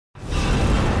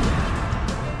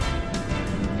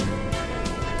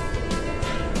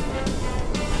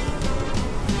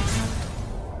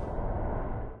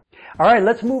All right,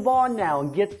 let's move on now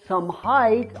and get some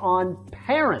height on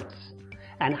parents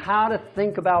and how to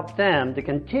think about them to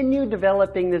continue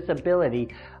developing this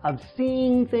ability of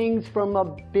seeing things from a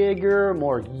bigger,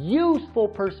 more useful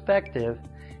perspective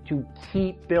to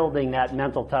keep building that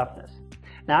mental toughness.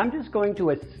 Now, I'm just going to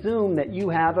assume that you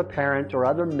have a parent or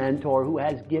other mentor who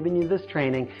has given you this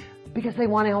training because they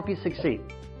want to help you succeed.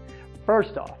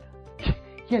 First off,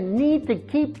 you need to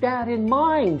keep that in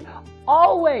mind,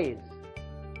 always.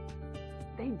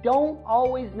 They don't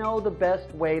always know the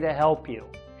best way to help you.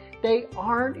 They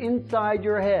aren't inside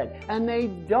your head, and they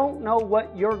don't know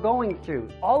what you're going through.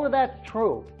 All of that's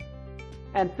true.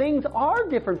 And things are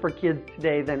different for kids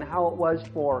today than how it was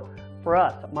for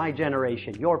us, my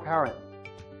generation, your parents.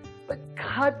 But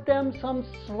cut them some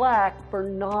slack for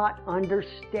not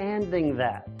understanding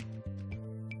that.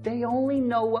 They only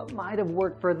know what might have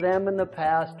worked for them in the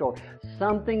past or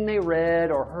something they read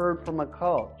or heard from a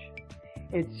coach.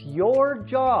 It's your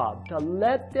job to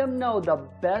let them know the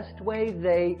best way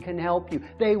they can help you.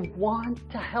 They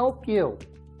want to help you.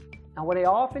 Now, what I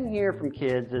often hear from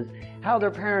kids is how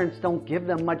their parents don't give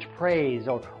them much praise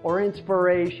or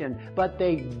inspiration, but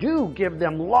they do give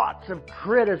them lots of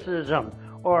criticism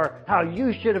or how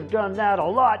you should have done that a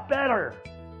lot better.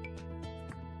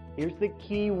 Here's the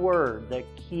key word, the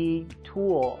key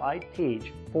tool I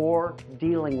teach for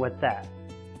dealing with that.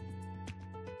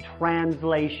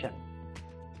 Translation.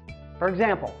 For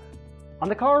example, on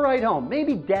the car ride home,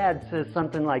 maybe Dad says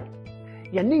something like,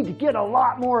 "You need to get a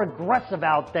lot more aggressive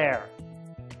out there."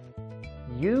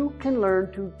 You can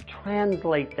learn to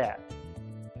translate that.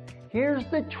 Here's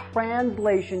the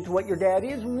translation to what your dad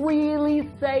is really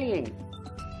saying.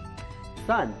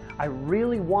 "Son, I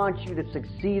really want you to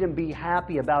succeed and be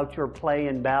happy about your play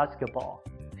in basketball.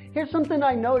 Here's something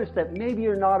I noticed that maybe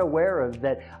you're not aware of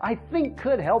that I think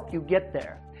could help you get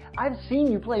there. I've seen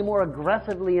you play more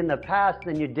aggressively in the past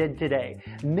than you did today.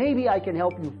 Maybe I can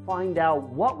help you find out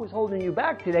what was holding you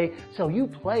back today so you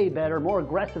play better, more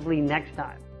aggressively next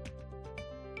time."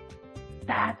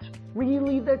 That's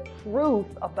really the truth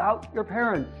about your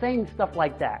parents, saying stuff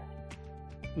like that.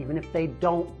 Even if they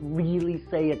don't really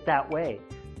say it that way.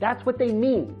 That's what they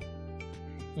mean.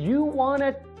 You want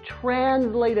to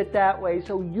translate it that way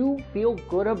so you feel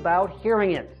good about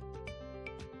hearing it.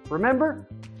 Remember,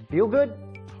 feel good,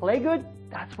 play good,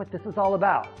 that's what this is all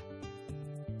about.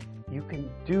 You can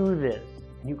do this.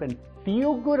 You can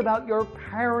feel good about your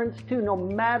parents too, no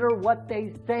matter what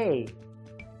they say.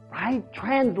 Right?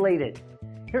 Translate it.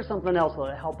 Here's something else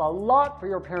that'll help a lot for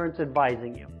your parents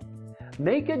advising you.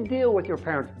 Make a deal with your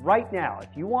parents right now if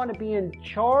you want to be in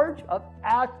charge of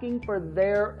asking for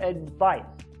their advice.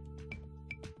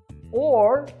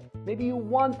 Or maybe you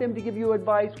want them to give you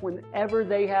advice whenever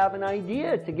they have an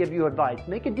idea to give you advice.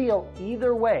 Make a deal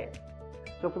either way.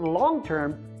 So for the long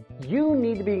term, you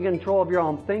need to be in control of your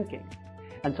own thinking.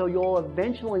 And so you'll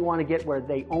eventually want to get where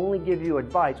they only give you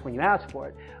advice when you ask for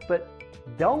it. But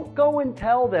don't go and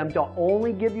tell them to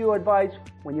only give you advice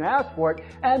when you ask for it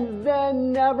and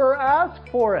then never ask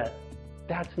for it.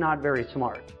 That's not very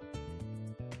smart.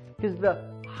 Because the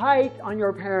height on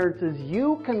your parents is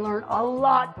you can learn a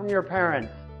lot from your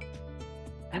parents.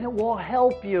 And it will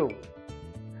help you.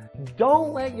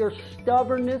 Don't let your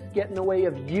stubbornness get in the way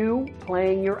of you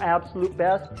playing your absolute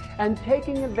best and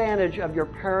taking advantage of your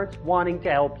parents wanting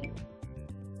to help you.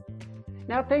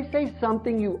 Now, if they say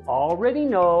something you already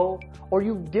know or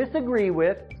you disagree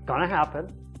with, it's going to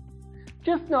happen,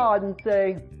 just nod and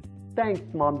say, "Thanks,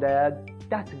 Mom, Dad.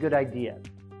 That's a good idea."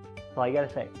 That's all you got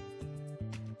to say.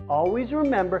 Always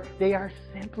remember, they are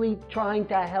simply trying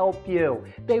to help you.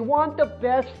 They want the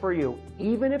best for you,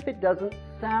 even if it doesn't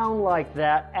sound like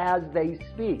that as they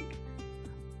speak.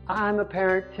 I'm a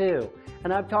parent too,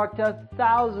 and I've talked to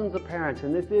thousands of parents,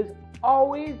 and this is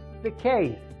always the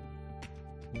case.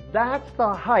 That's the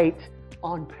height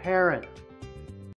on parents.